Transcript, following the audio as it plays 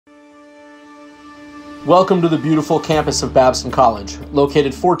Welcome to the beautiful campus of Babson College,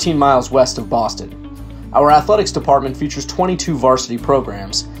 located 14 miles west of Boston. Our athletics department features 22 varsity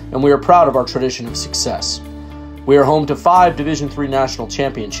programs, and we are proud of our tradition of success. We are home to 5 Division III national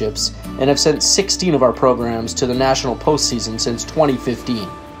championships and have sent 16 of our programs to the national postseason since 2015.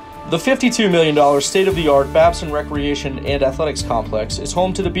 The $52 million state-of-the-art Babson Recreation and Athletics Complex is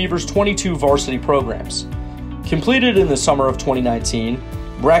home to the Beavers' 22 varsity programs. Completed in the summer of 2019,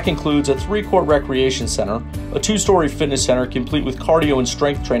 BRAC includes a 3-court recreation center, a 2-story fitness center complete with cardio and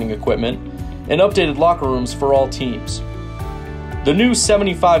strength training equipment, and updated locker rooms for all teams. The new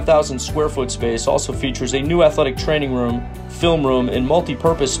 75,000 square foot space also features a new athletic training room, film room, and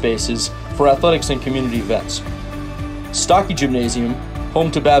multi-purpose spaces for athletics and community events. Stocky Gymnasium,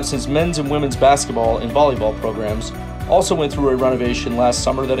 home to Babson's men's and women's basketball and volleyball programs, also went through a renovation last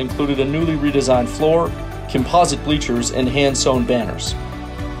summer that included a newly redesigned floor, composite bleachers, and hand-sewn banners.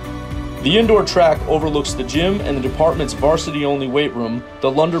 The indoor track overlooks the gym and the department's varsity-only weight room, the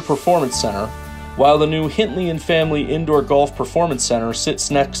Lunder Performance Center, while the new Hintley and Family Indoor Golf Performance Center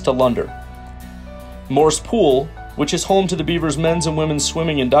sits next to Lunder. Morse Pool, which is home to the Beavers' men's and women's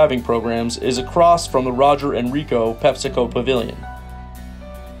swimming and diving programs, is across from the Roger and Rico PepsiCo Pavilion.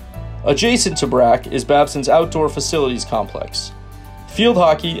 Adjacent to BRAC is Babson's Outdoor Facilities Complex. Field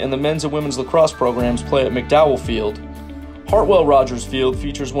hockey and the men's and women's lacrosse programs play at McDowell Field. Hartwell Rogers Field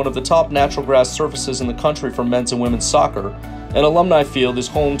features one of the top natural grass surfaces in the country for men's and women's soccer, and Alumni Field is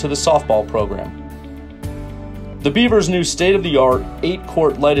home to the softball program. The Beavers' new state-of-the-art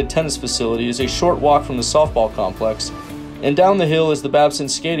 8-court lighted tennis facility is a short walk from the softball complex, and down the hill is the Babson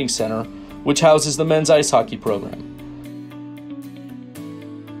Skating Center, which houses the men's ice hockey program.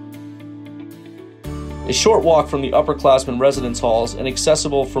 A short walk from the upperclassmen residence halls and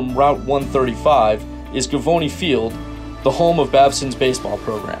accessible from Route 135 is Gavoni Field, the home of Babson's baseball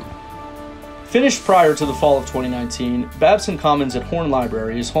program. Finished prior to the fall of 2019, Babson Commons at Horn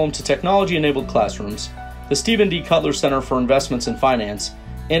Library is home to technology-enabled classrooms, the Stephen D. Cutler Center for Investments and Finance,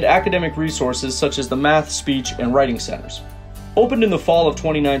 and academic resources such as the Math, Speech, and Writing Centers. Opened in the fall of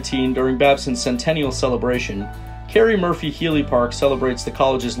 2019 during Babson's centennial celebration, Carrie Murphy Healy Park celebrates the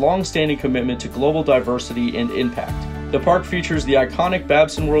college's long-standing commitment to global diversity and impact. The park features the iconic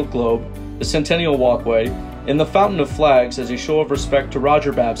Babson World Globe, the Centennial Walkway, and the Fountain of Flags as a show of respect to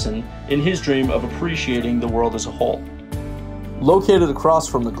Roger Babson in his dream of appreciating the world as a whole. Located across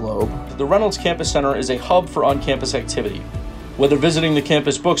from the Globe, the Reynolds Campus Center is a hub for on-campus activity. Whether visiting the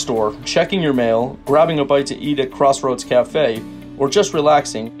campus bookstore, checking your mail, grabbing a bite to eat at Crossroads Cafe, or just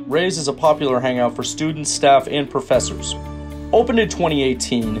relaxing, Ray's is a popular hangout for students, staff, and professors. Opened in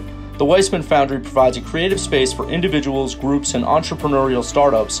 2018, the Weissman Foundry provides a creative space for individuals, groups, and entrepreneurial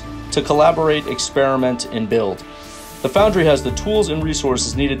startups to collaborate, experiment, and build. The Foundry has the tools and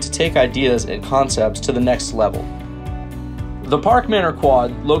resources needed to take ideas and concepts to the next level. The Park Manor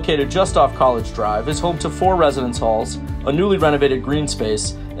Quad, located just off College Drive, is home to 4 residence halls, a newly renovated green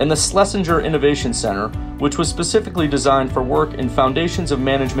space, and the Schlesinger Innovation Center, which was specifically designed for work in foundations of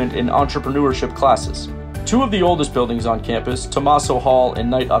management and entrepreneurship classes. 2 of the oldest buildings on campus, Tomaso Hall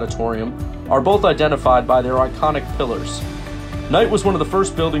and Knight Auditorium, are both identified by their iconic pillars. Knight was one of the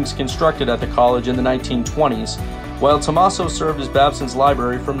first buildings constructed at the college in the 1920s, while Tomaso served as Babson's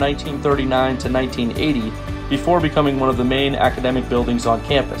library from 1939 to 1980 before becoming one of the main academic buildings on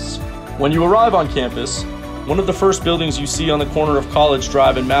campus. When you arrive on campus, one of the first buildings you see on the corner of College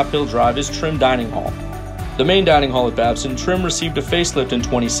Drive and Map Hill Drive is Trim Dining Hall. The main dining hall at Babson, Trim received a facelift in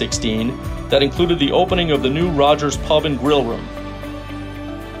 2016 that included the opening of the new Rogers Pub and Grill Room.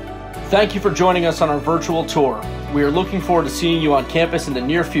 Thank you for joining us on our virtual tour. We are looking forward to seeing you on campus in the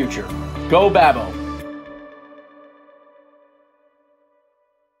near future. Go Babbo!